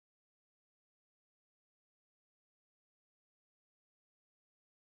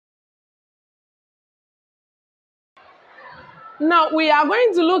Now we are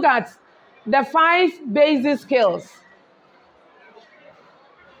going to look at the 5 basic skills.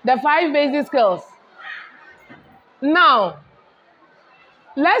 The 5 basic skills. Now,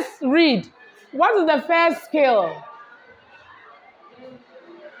 let's read. What is the first skill?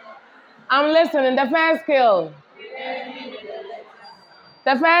 I'm listening. The first skill.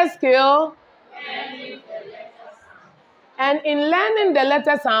 The first skill. And in learning the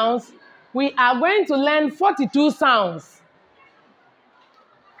letter sounds, we are going to learn 42 sounds.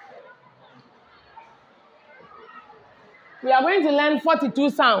 We are going to learn 42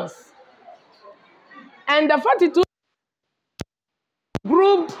 sounds. And the 42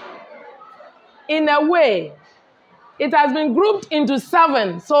 grouped in a way. It has been grouped into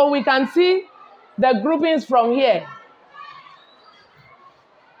 7, so we can see the groupings from here.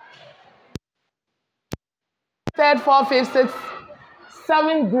 Third, fourth, fifth, sixth,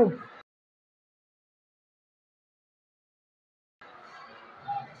 7 group.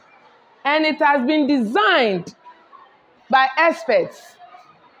 And it has been designed by experts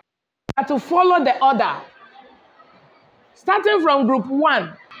to follow the order. Starting from group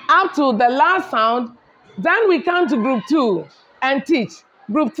 1 up to the last sound, then we come to group 2 and teach.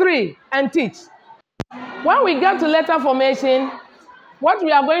 Group 3 and teach. When we get to letter formation, what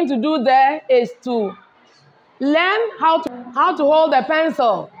we are going to do there is to learn how to hold a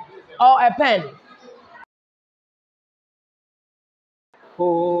pencil or a pen.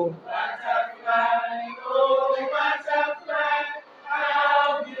 Oh, butterfly,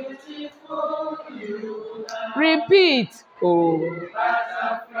 how beautiful you are. Repeat. Oh,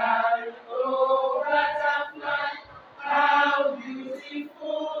 butterfly, how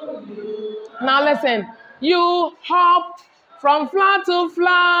beautiful you are. Now listen. You hop from flower to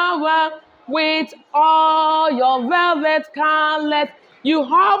flower with all your velvet colors. You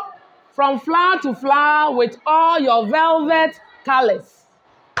hop from flower to flower with all your velvet colors.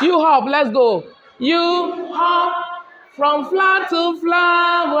 You hop, let's go. You hop from flower to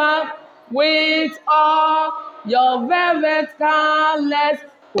flower with all your velvet colors.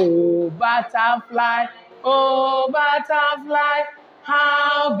 Oh, butterfly,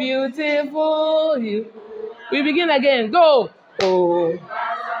 how beautiful you. We begin again. Go. Oh,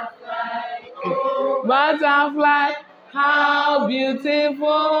 butterfly, how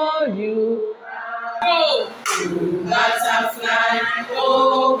beautiful you are. Go.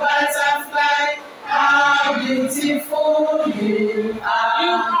 Oh, butterfly, how beautiful you are.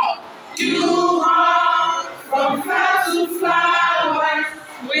 You hop from flower to flower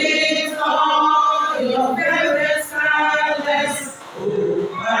with all your velvet colors.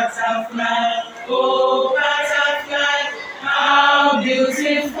 Oh, butterfly, how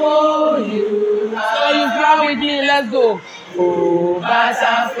beautiful you are. So you fly with me, let's go. Oh,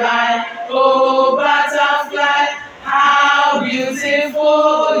 butterfly, how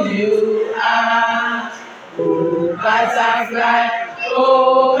beautiful you are. Oh, butterfly,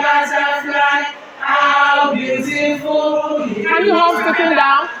 how beautiful you are. Can you hop sitting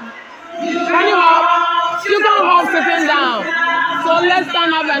down? Can you hop? You can hop sitting down. So let's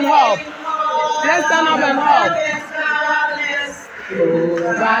stand up and hop. Let's stand up and hop.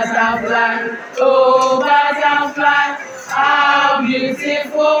 Oh, butterfly, how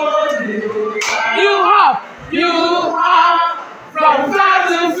beautiful you are. You hop from flower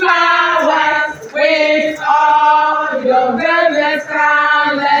to flower with all your velvet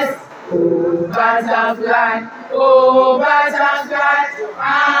colors. Oh, butterfly,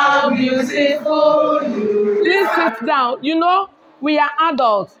 how beautiful you are. Please sit down. You know, we are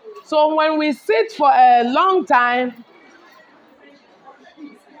adults. So when we sit for a long time,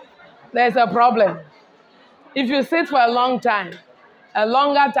 there's a problem. If you sit for a long time, a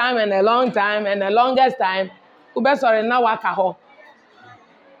longer time and a long time and the longest time,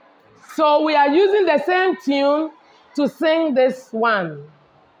 so we are using the same tune to sing this one.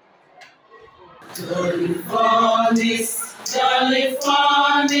 Jolly Phonics,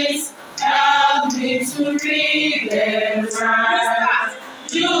 help me to read and write.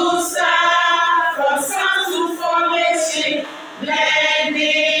 You start from sound to formation,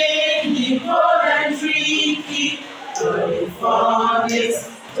 blending decode and tricky. Jolly Phonics,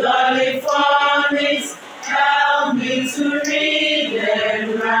 help me to read and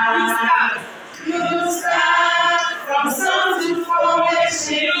write. You start from sound to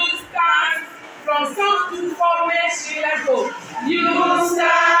formation. From sound to formation, let's go. You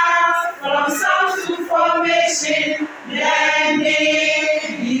start from sound to formation, blending,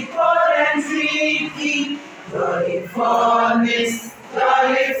 decode and tricky. Jolly Phonics,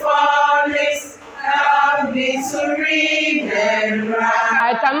 help me to read and write.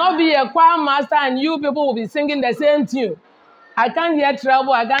 I cannot be a choir master and you people will be singing the same tune. I can't hear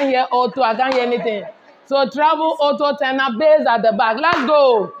treble, I can't hear auto, I can't hear anything. So treble, auto, tenor, bass at the back. Let's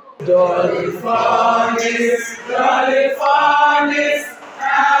go. Jolly Phonics,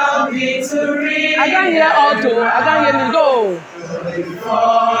 help me to read. I can't hear auto, I can't hear me. Go. Jolly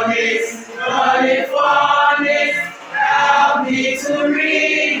Phonics, help me to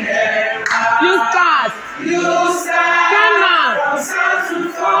read and write. You start. Tenor. From sound to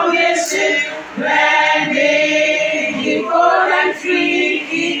formation, blending, decode and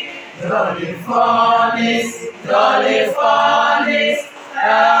tricky. Jolly Phonics,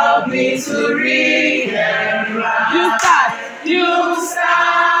 help me to read and write. You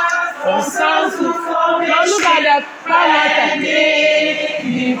start. From sound to formation. Now look at the blending,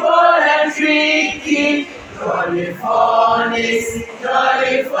 decode and tricky. Jolly Phonics,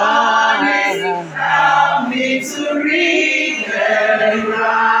 help me to read and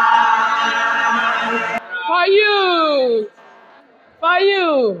write. For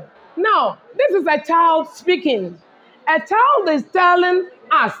you. Now, this is a child speaking. A child is telling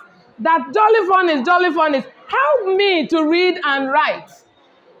us that Jolly Phonics, help me to read and write.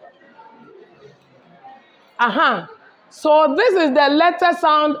 So this is the letter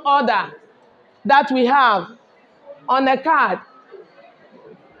sound order that we have on the card.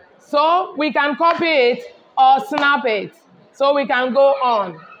 So we can copy it or snap it. So we can go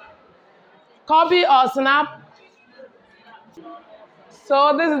on. Copy or snap.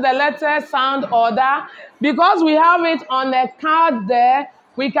 So this is the letter sound order. Because we have it on the card there,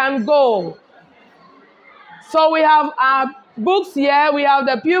 we can go. So we have our books here. We have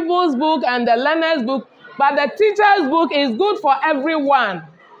the pupils' book and the learner's book. But the teacher's book is good for everyone.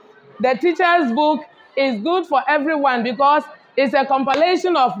 The teacher's book is good for everyone because it's a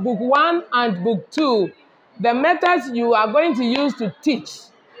compilation of book 1 and book 2. The methods you are going to use to teach.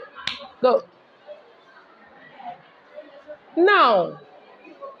 So, now,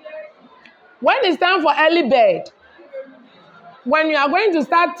 when it's time for early bed, when you are going to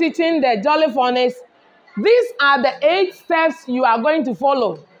start teaching the Jolly Phonics, these are the 8 steps you are going to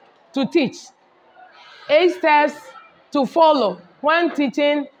follow to teach. 8 steps to follow when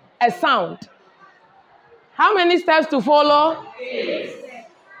teaching a sound. How many steps to follow?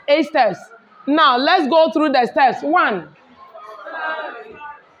 8 steps. Now, let's go through the steps. 1.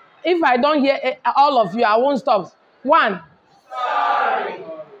 If I don't hear all of you, I won't stop. 1. Story.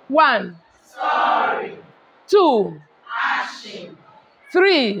 1. Story. 2. Action.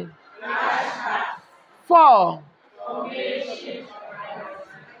 3. Flashback. 4. Formation.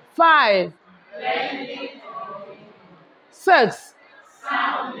 5. Blending. 6.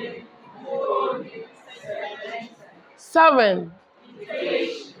 Sounding. Holding. 7.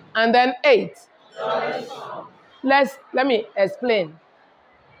 Invitation. And then 8. Jolly song. Let me explain.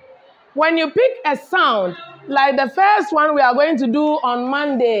 When you pick a sound, like the first one we are going to do on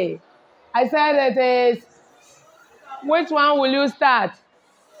Monday, I said it is, which one will you start?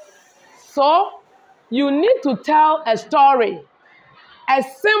 So, you need to tell a story, a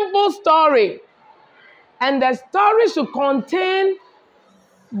simple story, and the story should contain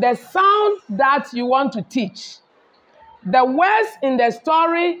the sound that you want to teach. The words in the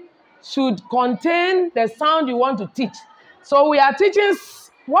story should contain the sound you want to teach. So we are teaching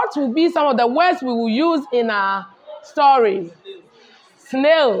what will be some of the words we will use in our story.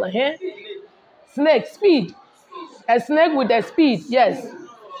 Snail, snake, speed. A snake with a speed, yes.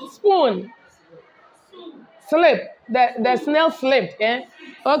 Spoon, slip. The snail slipped,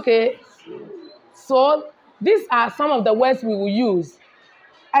 Okay. So these are some of the words we will use.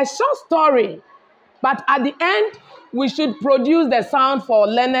 A short story, but at the end, we should produce the sound for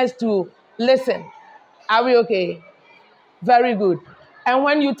learners to listen. Are we okay? Very good. And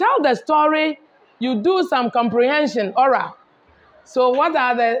when you tell the story, you do some comprehension, oral. So what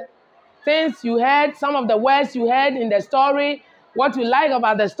are the things you heard, some of the words you heard in the story, what you like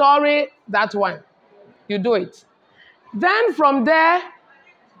about the story, that one. You do it. Then from there,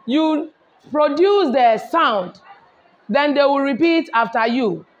 you produce the sound. Then they will repeat after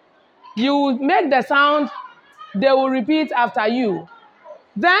you. You make the sound, they will repeat after you.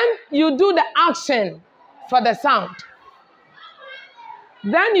 Then you do the action for the sound.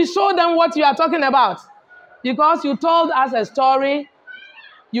 Then you show them what you are talking about. Because you told us a story,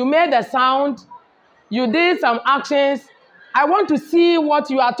 you made a sound, you did some actions. I want to see what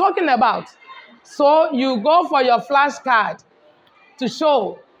you are talking about. So you go for your flashcard to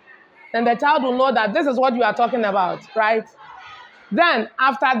show. Then the child will know that this is what you are talking about, right? Then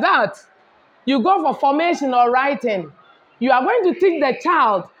after that, you go for formation or writing. You are going to teach the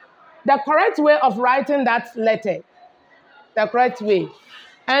child the correct way of writing that letter, the correct way.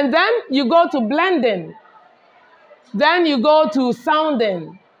 And then you go to blending. Then you go to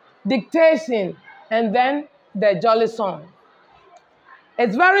sounding, dictation, and then the jolly song.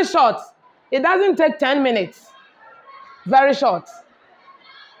 It's very short. It doesn't take 10 minutes. Very short.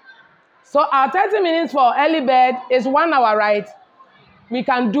 So our 30 minutes for early bird is 1 hour, right? We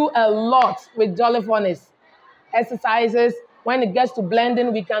can do a lot with jolly phonics. Exercises. When it gets to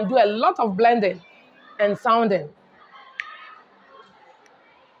blending, we can do a lot of blending and sounding.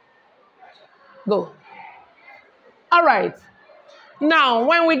 Go. All right. Now,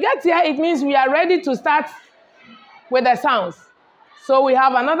 when we get here, it means we are ready to start with the sounds. So we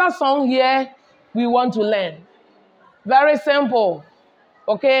have another song here we want to learn. Very simple.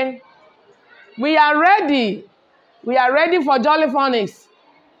 Okay? We are ready. We are ready for jolly phonics.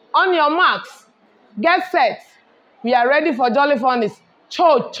 On your marks, get set. We are ready for jolly phonics.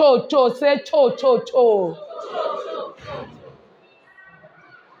 Cho, cho, cho. Say cho, cho, cho.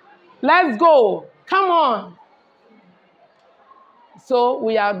 Let's go. Come on. So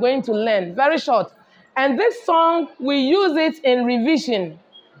we are going to learn. Very short. And this song, we use it in revision.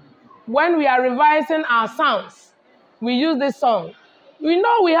 When we are revising our sounds, we use this song. We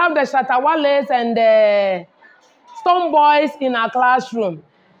know we have the Shatawales and the Stone Boys in our classroom.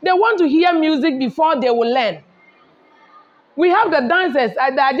 They want to hear music before they will learn. We have the dancers,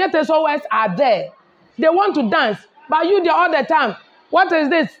 the Ajetesoes are there. They want to dance, but you there all the time. What is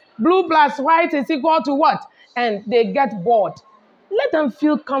this? Blue plus white is equal to what? And they get bored. Let them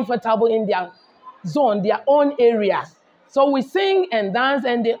feel comfortable in their zone, their own area. So we sing and dance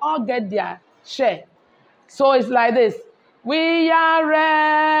and they all get their share. So it's like this. We are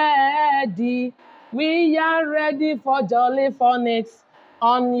ready. We are ready for jolly phonics.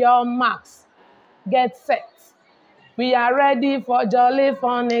 On your marks, get set. We are ready for jolly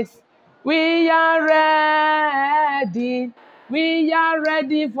phonics. We are ready. We are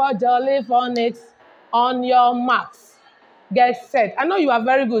ready for jolly phonics. On your marks, get set. I know you are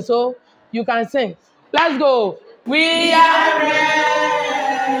very good, so you can sing. Let's go. We are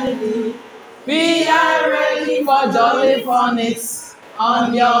ready. We are ready for jolly phonics.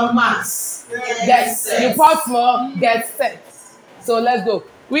 On your marks, get set. You pause more, get set. So let's go.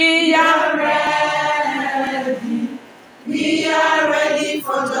 We are ready. We are ready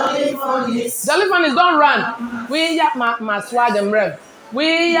for jolly phonics. Jolly phonics, don't run. We are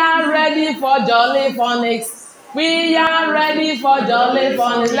We are ready for jolly phonics. We are ready for jolly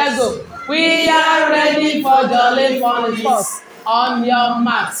phonics. Let's go. We are ready for jolly phonics. First, on your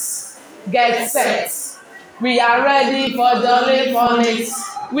marks, get set. We are ready for jolly phonics.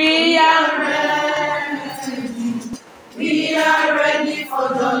 We are ready. We are ready for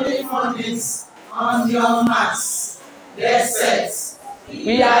jolly phonics. On your marks, get set.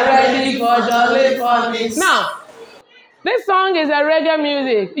 We are ready for jolly phonics. Now, this song is a reggae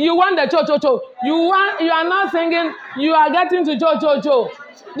music. You want the cho-cho-cho. You are not singing, you are getting to cho-cho-cho.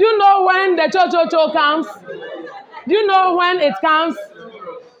 Do you know when the cho-cho-cho comes? Do you know when it comes?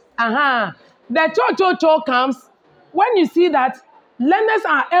 The cho-cho-cho comes when you see that learners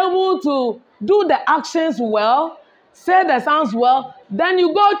are able to do the actions well, say the sounds well, then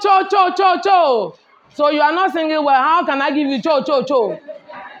you go cho-cho-cho-cho. So you are not singing well. How can I give you cho-cho-cho?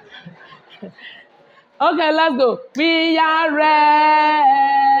 Okay, let's go. We are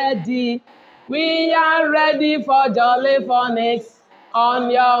ready. We are ready for jolly phonics.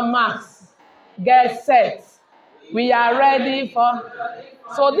 On your marks, get set. We are ready for...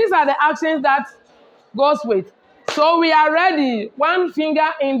 So these are the actions that goes with. So we are ready. One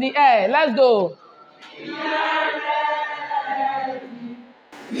finger in the air. Let's go. We are ready.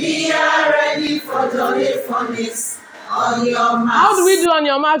 We are ready for jolly phonics. On your marks. How do we do on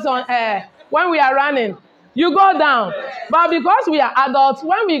your marks on air? When we are running, you go down. But because we are adults,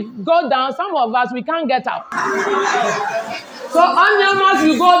 when we go down, some of us, we can't get up. So on your marks,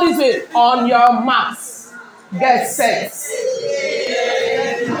 you go this way. On your marks, get set.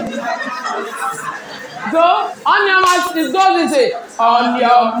 So on your marks, it goes this way. On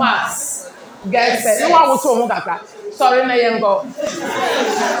your marks, get set. Sorry, na yengo.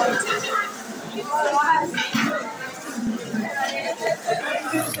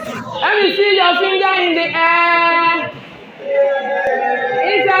 Let me see your finger in the air.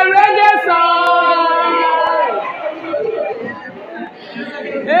 It's a reggae song.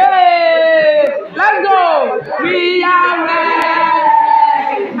 Hey, let's go. We are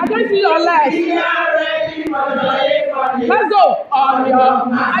ready. I can see your legs. We are ready for jolly phonics. Let's go. On your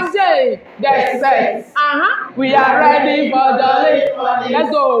mark, get set. We are ready for jolly phonics. Let's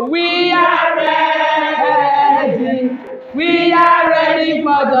go. We are ready. We are ready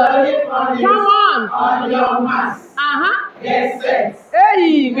for jolly phonics. Come on. On your marks. Yes, sir.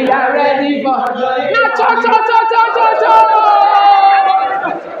 Hey, we are ready for now. Cho.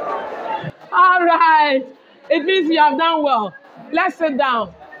 All right. It means you have done well. Let's sit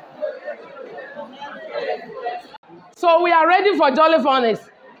down. So we are ready for Jolly Phonics.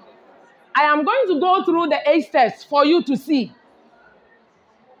 I am going to go through the 8 steps for you to see.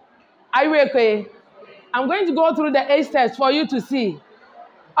 Are you okay? I'm going to go through the 8 steps for you to see.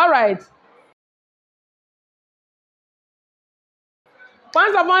 All right.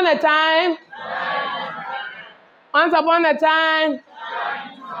 Once upon a time,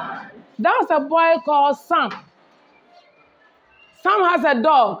 there was a boy called Sam. Sam has a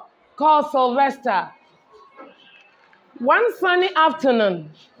dog called Sylvester. One sunny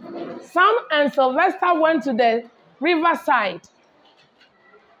afternoon, Sam and Sylvester went to the riverside.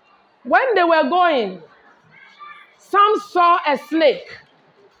 When they were going, Sam saw a snake.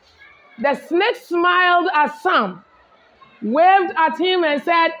 The snake smiled at Sam, waved at him and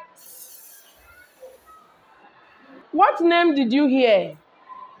said, "What name did you hear?"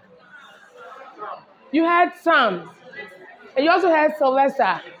 You heard Sam. And you also heard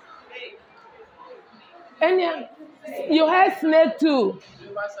Sylvester. And you heard snake too.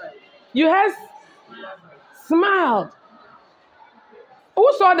 You heard smiled.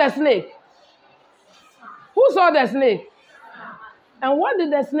 Who saw the snake? Who saw the snake? And what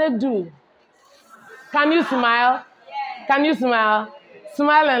did the snake do? Can you smile? Can you smile?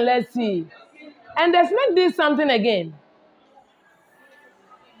 Smile and let's see. And the snake did something again.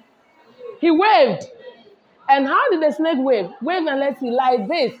 He waved. And how did the snake wave? Wave and let's see, like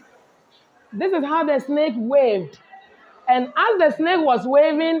this. This is how the snake waved. And as the snake was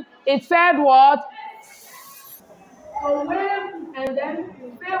waving, it said what? So wave and then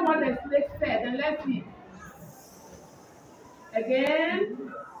say what the snake said. And let's see. Again.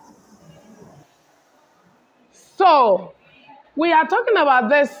 So, we are talking about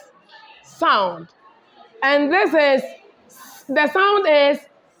this sound. And this is, the sound is,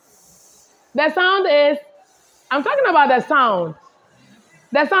 I'm talking about the sound.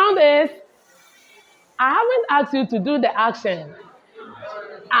 The sound is, I haven't asked you to do the action.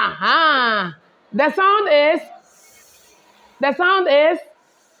 The sound is,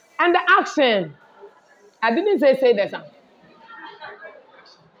 and the action. I didn't say the sound.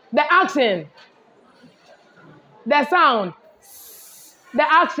 The action. The sound. The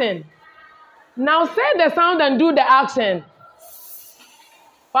action. Now say the sound and do the action.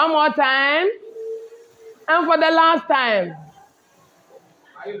 One more time. And for the last time.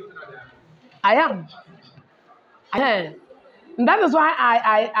 I am. And that is why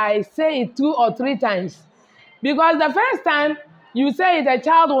I say it 2 or 3 times. Because the first time you say it, the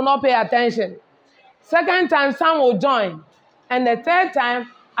child will not pay attention. Second time, some will join. And the third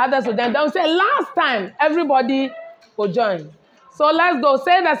time, others will then. They'll say, last time, everybody will join. So let's go.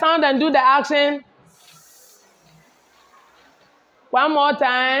 Say the sound and do the action. One more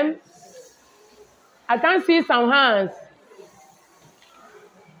time. I can see some hands.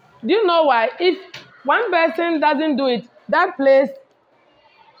 Do you know why? If one person doesn't do it, that place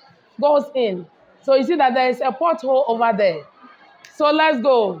goes in. So you see that there is a pothole over there. So let's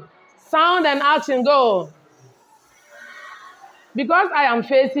go. Sound and action, go. Because I am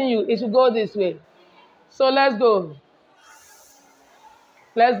facing you, it should go this way. So let's go.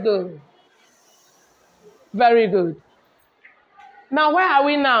 Let's go. Very good. Now, where are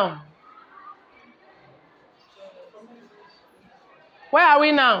we now? Where are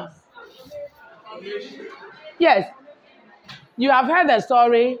we now? Yes. You have heard the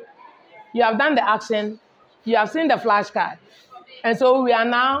story. You have done the action. You have seen the flashcard. And so we are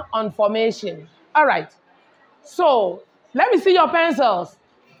now on formation. All right. So let me see your pencils.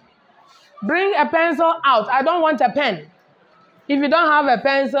 Bring a pencil out. I don't want a pen. If you don't have a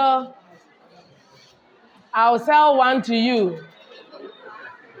pencil, I'll sell one to you.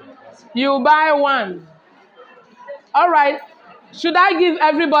 You buy one. All right. Should I give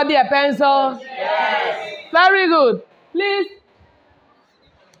everybody a pencil? Yes. Very good. Please.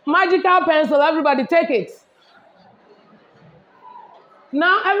 Magical pencil. Everybody take it.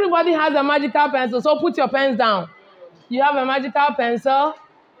 Now everybody has a magical pencil. So put your pens down. You have a magical pencil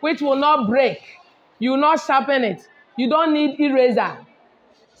which will not break. You will not sharpen it. You don't need eraser.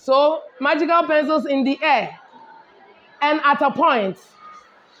 So magical pencils in the air. And at a point,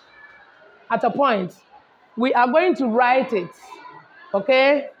 we are going to write it.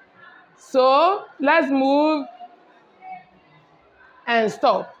 Okay? So let's move and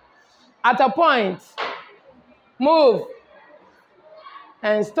stop. At a point, move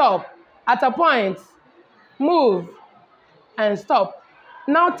and stop. At a point, move and stop.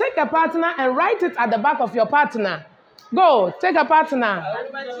 Now take a partner and write it at the back of your partner. Go, take a partner.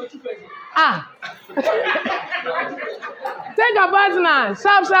 Ah. Take a partner.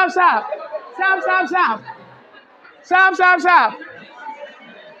 Sharp, sharp, sharp. Sharp, sharp, sharp. Sharp, sharp, sharp.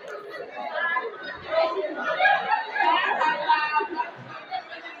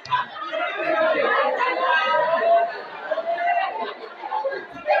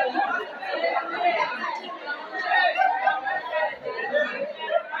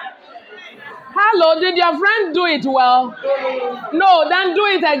 Hello, did your friend do it well? No, then do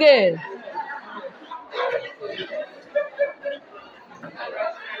it again.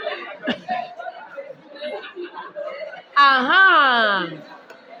 Aha.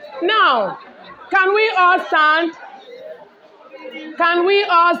 Now, can we all stand? Can we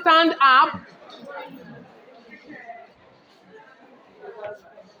all stand up?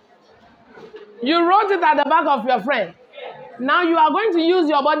 You wrote it at the back of your friend. Now you are going to use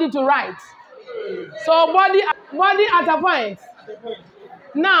your body to write. So body at a point.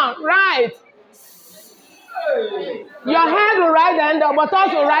 Now write. Your head will write and the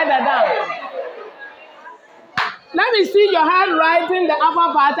buttocks will write it down. Let me see your head writing the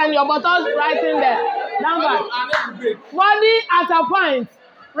upper part and your buttocks writing the down part. Body at a point.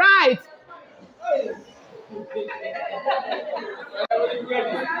 Right.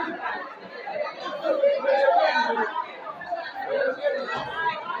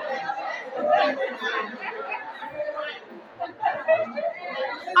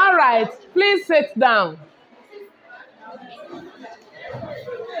 All right, please sit down.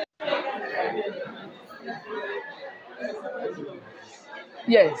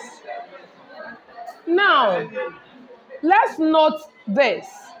 Yes. Now, let's note this.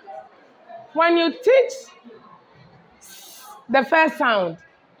 When you teach the first sound,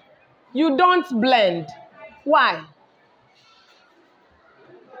 you don't blend. Why?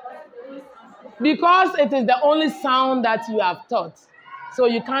 Because it is the only sound that you have taught. So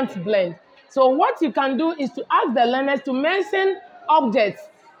you can't blend. So what you can do is to ask the learners to mention objects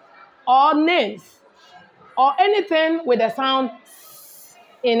or names or anything with a sound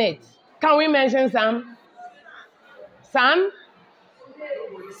in it. Can we mention some? Sun,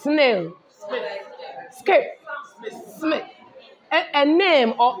 snail, skip, smith, a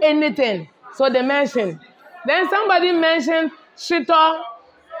name or anything. So they mention. Then somebody mentioned shito.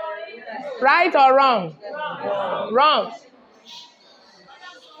 Right or wrong? Wrong.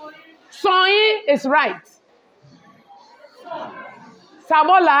 Soyi is right.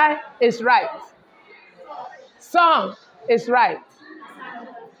 Sabola is right. Song is right.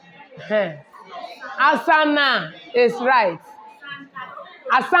 Asana is right.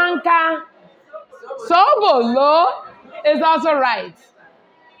 Asanka. Sobolo is also right.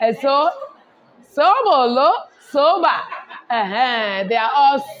 And so, sobolo, soba. They are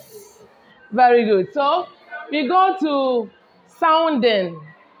all very good. So, we go to sounding.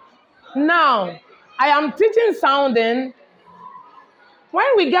 Now, I am teaching sounding. When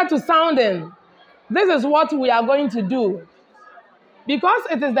we get to sounding, this is what we are going to do. Because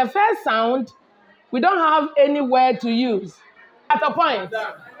it is the first sound, we don't have any word to use. At a point.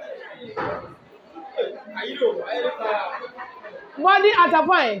 Body at a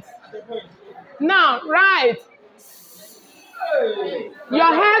point. Now, right. Your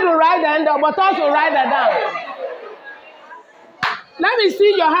head will write and the buttocks will write it down. Let me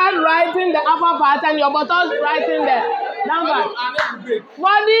see your head writing the upper part and your buttocks writing the down part.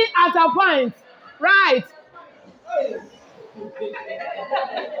 Body at a point. Right.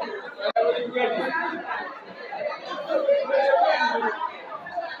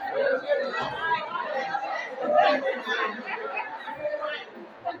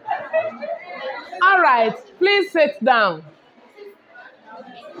 All right, please sit down.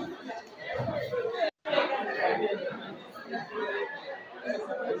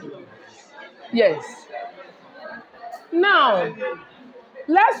 Yes. Now,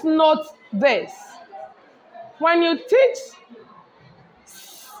 let's note this. When you teach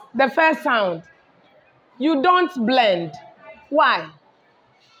the first sound, you don't blend. Why?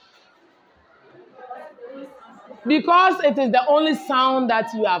 Because it is the only sound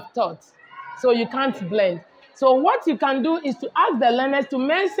that you have taught. So you can't blend. So what you can do is to ask the learners to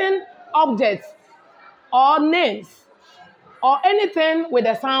mention objects or names or anything with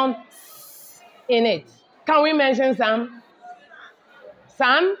a sound in it. Can we mention some?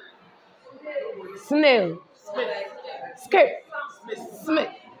 Sun, snail, skip, smith,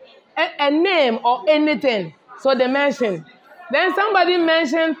 a name or anything. So they mention. Then somebody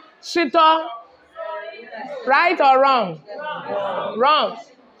mentioned shito. Right or wrong? Wrong.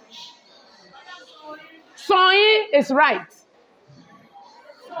 Soyi is right.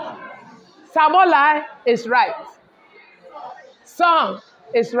 Sabola is right. Song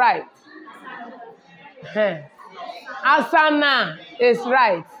is right. Asana is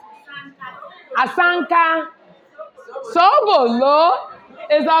right. Asanka. Sobolo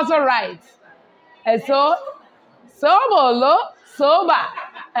is also right. And so, sobolo, soba.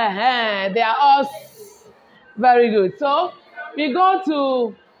 They are all very good. So, we go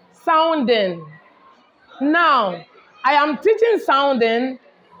to sounding. Now, I am teaching sounding.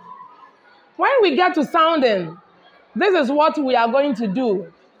 When we get to sounding, this is what we are going to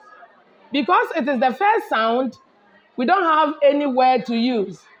do. Because it is the first sound, we don't have any word to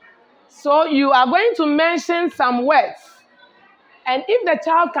use. So you are going to mention some words. And if the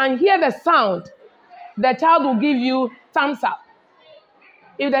child can hear the sound, the child will give you thumbs up.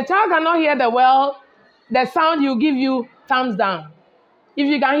 If the child cannot hear the sound, will give you thumbs down. If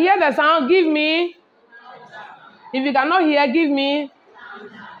you can hear the sound, give me. If you cannot hear, give me.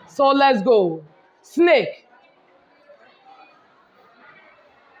 So let's go. Snake.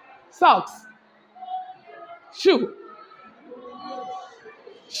 Socks. Shoe.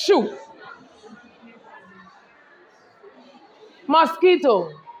 Shoe. Mosquito.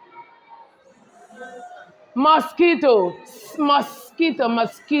 Mosquito. Mosquito.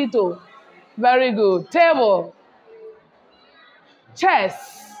 Mosquito. Very good. Table.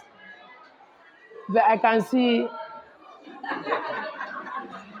 Chess. I can see.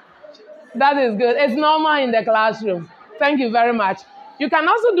 That is good. It's normal in the classroom. Thank you very much. You can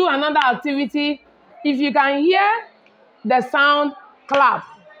also do another activity. If you can hear the sound, clap.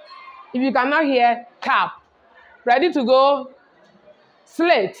 If you cannot hear, tap. Ready to go?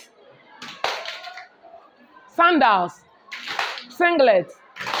 Slate. Sandals. Singlet.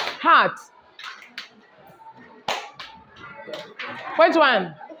 Hat. Which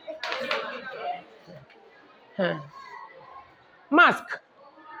one? Mask.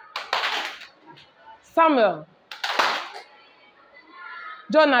 Samuel.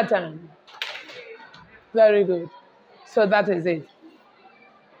 Jonathan. Very good. So that is it.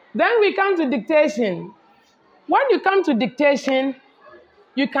 Then we come to dictation. When you come to dictation,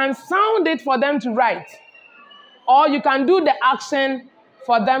 you can sound it for them to write. Or you can do the action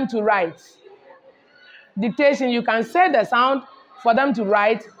for them to write. Dictation, you can say the sound for them to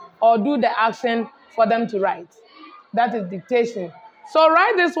write or do the action for them to write. That is dictation. So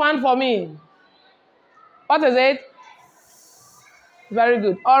write this one for me. What is it? Very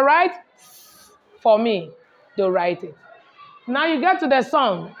good. All right. For me, they'll write it. Now you get to the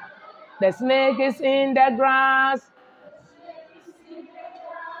song. The snake is in the grass.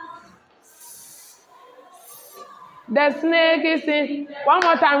 The snake is in. One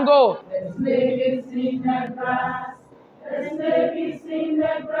more time, go. The snake is in the grass. The snake is in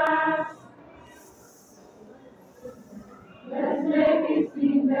the grass. The snake is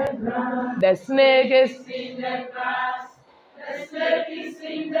in the grass. The snake is in the grass. The snake is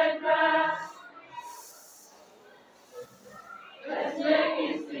in the grass. The snake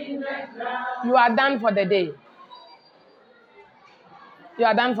is in the grass. You are done for the day. You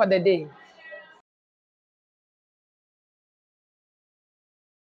are done for the day.